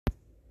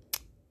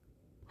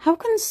How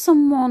can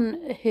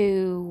someone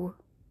who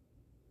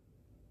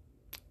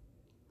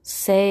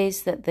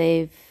says that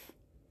they've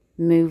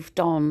moved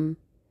on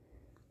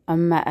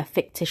and met a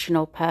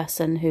fictional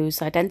person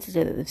whose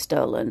identity that they've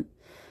stolen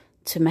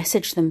to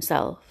message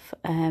themselves,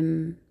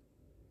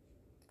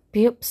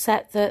 be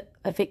upset that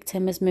a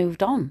victim has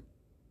moved on?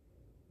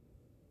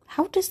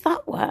 How does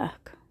that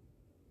work?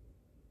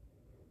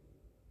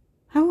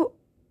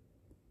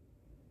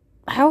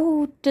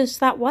 How does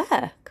that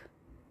work?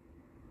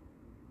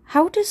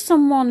 How does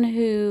someone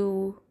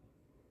who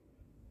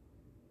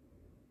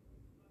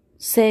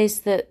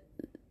says that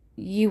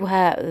you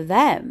hurt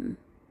them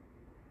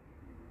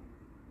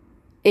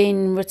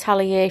in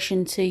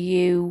retaliation to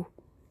you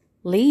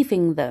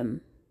leaving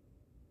them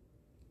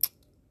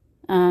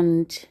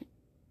and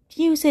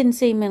using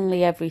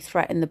seemingly every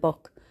threat in the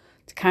book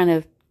to kind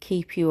of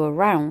keep you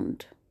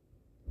around,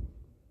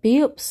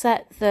 be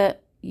upset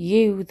that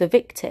you, the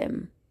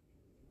victim,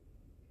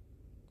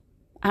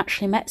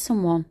 actually met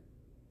someone?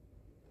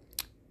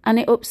 And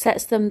it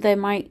upsets them. They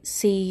might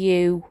see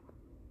you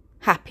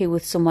happy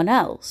with someone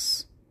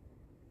else.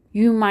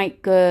 You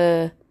might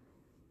go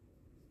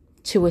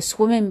to a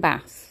swimming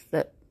bath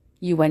that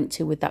you went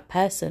to with that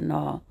person,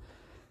 or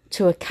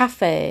to a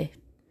cafe,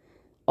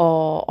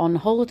 or on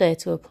holiday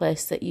to a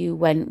place that you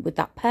went with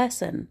that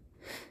person.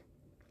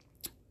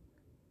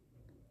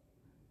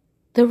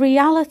 The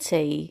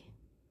reality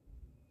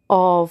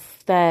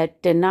of their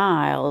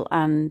denial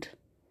and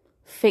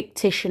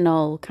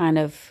fictional kind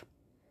of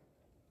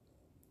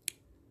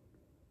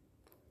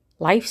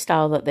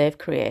lifestyle that they've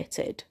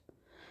created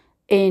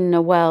in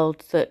a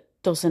world that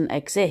doesn't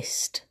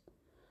exist,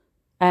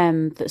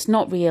 that's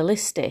not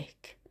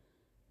realistic,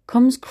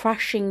 comes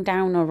crashing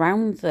down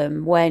around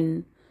them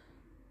when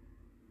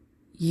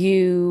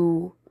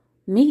you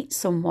meet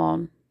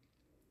someone.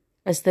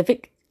 As the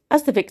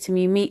victim,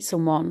 you meet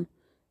someone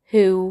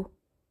who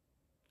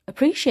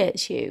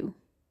appreciates you,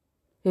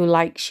 who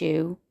likes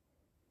you,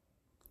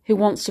 who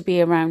wants to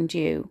be around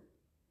you,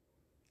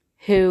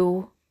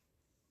 who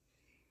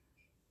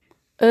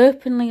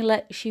openly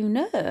lets you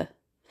know.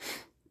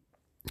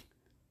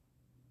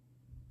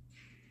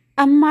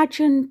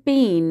 Imagine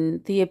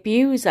being the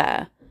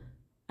abuser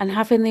and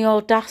having the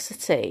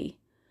audacity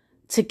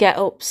to get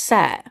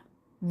upset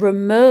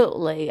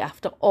remotely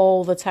after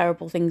all the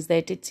terrible things they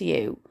did to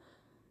you,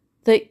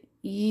 that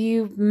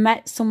you've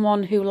met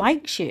someone who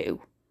likes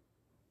you.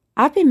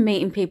 I've been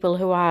meeting people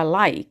who I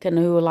like and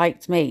who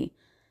liked me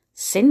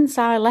since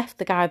I left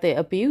the guy that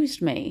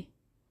abused me.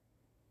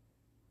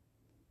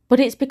 But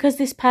it's because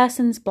this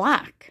person's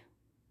black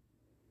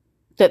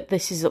that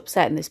this is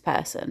upsetting this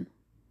person.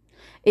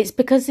 It's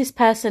because this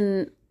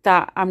person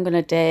that I'm going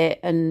to date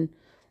and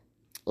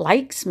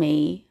likes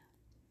me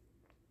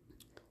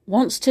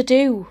wants to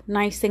do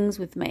nice things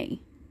with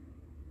me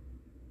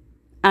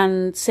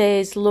and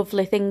says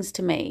lovely things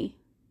to me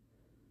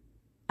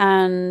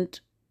and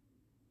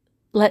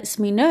lets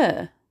me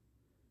know.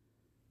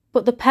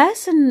 But the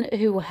person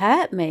who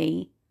hurt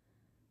me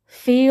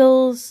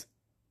feels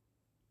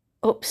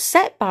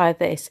upset by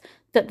this,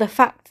 that the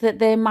fact that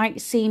they might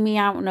see me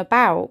out and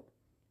about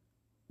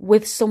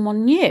with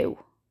someone new.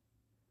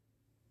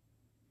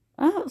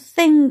 I don't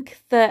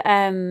think that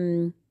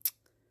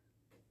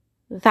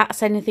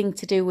that's anything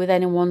to do with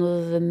anyone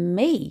other than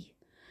me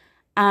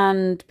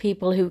and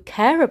people who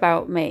care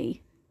about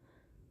me.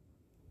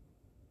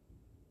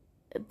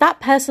 That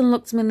person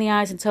looked me in the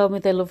eyes and told me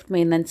they loved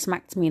me and then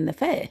smacked me in the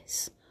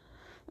face.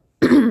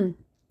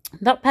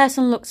 That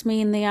person looked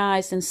me in the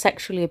eyes and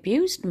sexually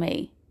abused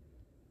me.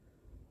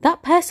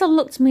 That person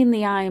looked me in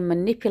the eye and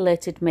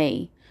manipulated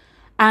me.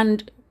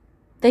 And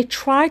they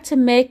tried to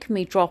make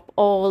me drop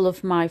all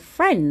of my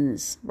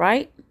friends,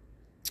 right?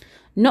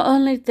 Not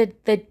only did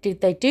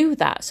they do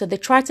that, so they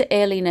tried to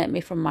alienate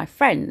me from my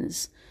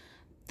friends.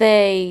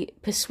 They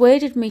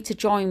persuaded me to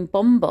join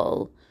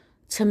Bumble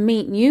to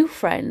meet new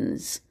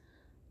friends.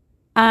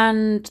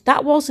 And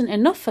that wasn't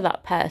enough for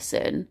that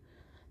person.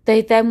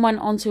 They then went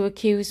on to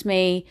accuse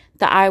me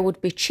that I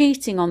would be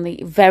cheating on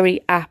the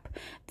very app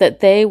that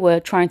they were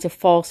trying to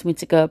force me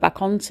to go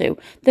back onto.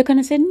 They're going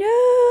to say, no,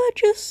 I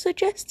just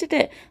suggested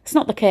it. It's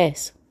not the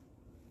case.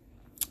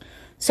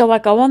 So I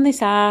go on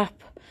this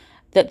app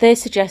that they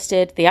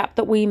suggested, the app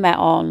that we met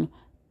on,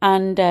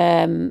 and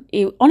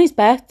on his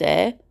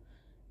birthday,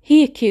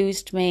 he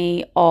accused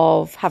me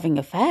of having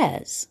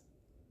affairs.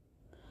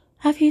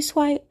 Have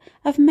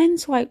men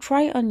swiped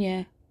right on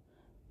you?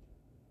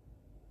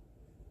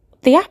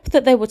 The app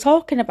that they were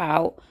talking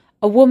about,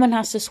 a woman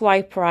has to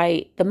swipe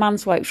right, the man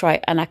swipes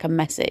right, and I can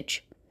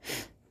message.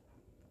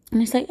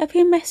 And he's like, have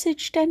you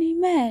messaged any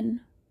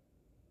men?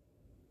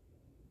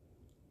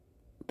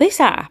 This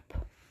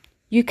app,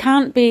 you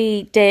can't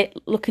be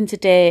looking to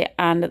date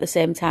and at the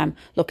same time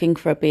looking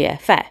for a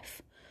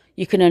BFF.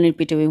 You can only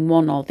be doing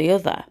one or the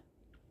other.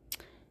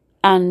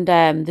 And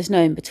there's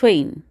no in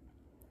between.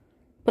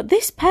 But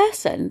this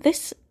person,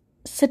 this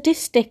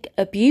sadistic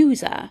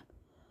abuser,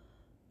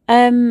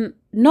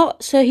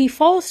 so he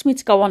forced me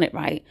to go on it,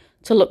 right,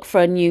 to look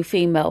for a new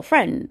female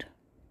friend.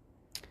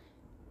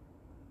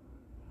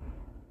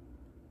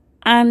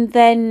 and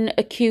then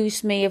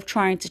accused me of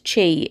trying to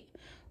cheat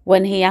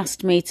when he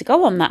asked me to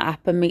go on that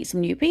app and meet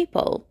some new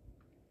people.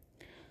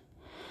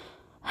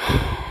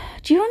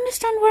 Do you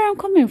understand where I'm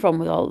coming from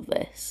with all of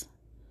this?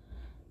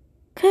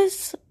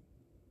 Because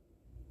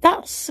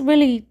that's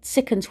really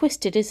sick and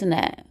twisted, isn't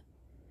it?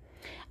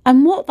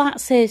 And what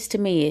that says to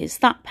me is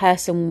that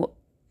person...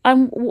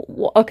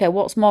 okay,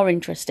 what's more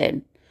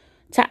interesting?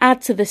 To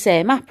add to the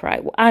same app,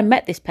 right? I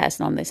met this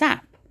person on this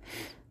app.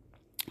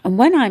 And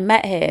when I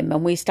met him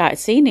and we started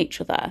seeing each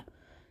other,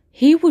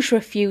 he was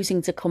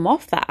refusing to come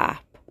off that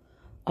app.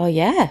 Oh,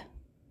 yeah.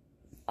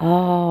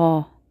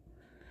 Oh.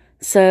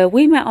 So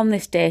we met on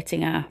this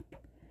dating app.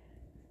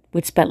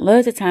 We'd spent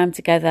loads of time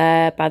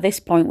together. By this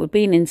point, we'd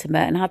been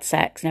intimate and had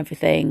sex and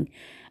everything.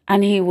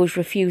 And he was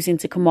refusing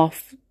to come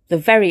off the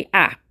very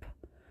app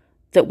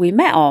that we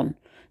met on.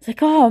 It's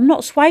like, oh, I'm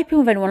not swiping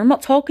with anyone. I'm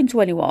not talking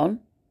to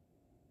anyone.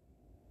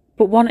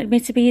 But wanted me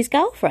to be his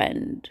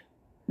girlfriend.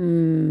 That's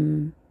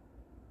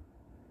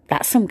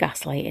some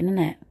gaslighting, isn't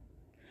it?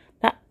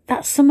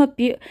 That's some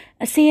abuse.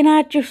 See, and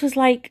I just was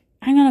like,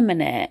 hang on a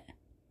minute.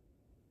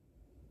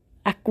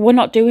 We're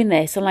not doing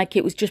this. And like,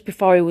 it was just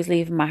before he was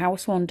leaving my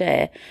house one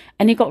day.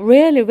 And he got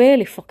really,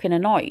 really fucking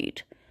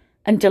annoyed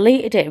and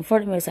deleted it in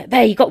front of me. I was like,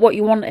 there, you got what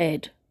you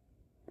wanted.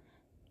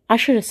 I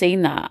should have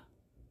seen that.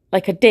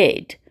 Like, I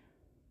did.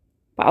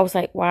 But I was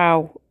like,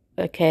 wow,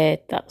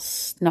 okay,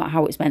 that's not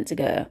how it's meant to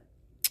go.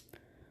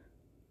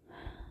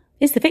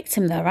 He's the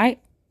victim though, right?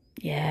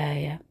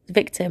 Yeah. The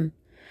victim.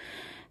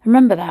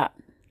 Remember that.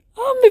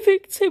 I'm the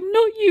victim,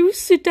 not you,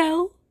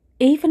 Sidel.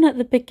 Even at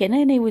the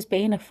beginning, he was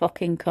being a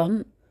fucking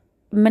cunt.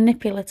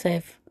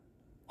 Manipulative.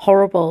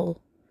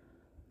 Horrible.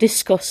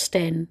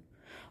 Disgusting.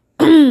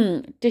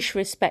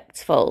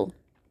 Disrespectful.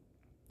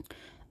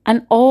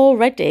 And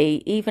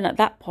already, even at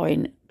that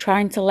point,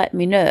 trying to let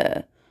me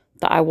know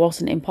that I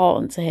wasn't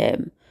important to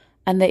him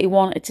and that he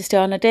wanted to stay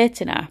on a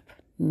dating app.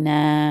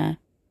 Nah.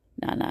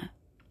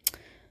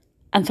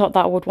 And thought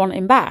that I would want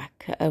him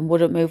back and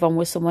wouldn't move on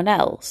with someone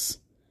else.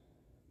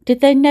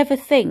 Did they never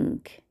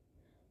think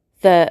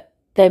that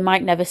they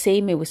might never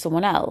see me with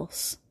someone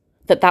else?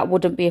 That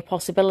wouldn't be a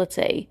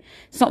possibility?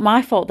 It's not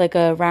my fault they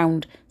go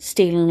around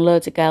stealing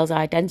loads of girls'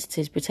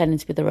 identities, pretending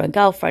to be their own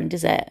girlfriend,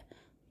 is it?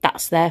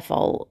 That's their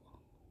fault.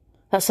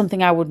 That's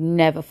something I would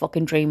never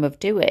fucking dream of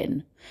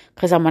doing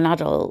because I'm an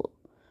adult.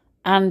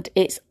 And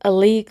it's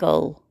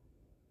illegal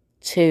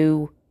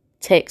to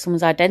take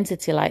someone's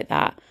identity like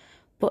that.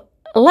 But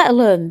let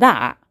alone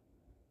that,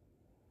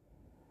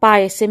 buy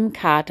a SIM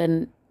card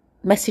and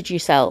message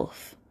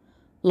yourself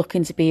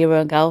looking to be your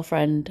own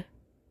girlfriend.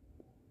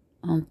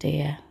 Oh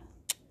dear.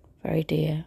 Very dear.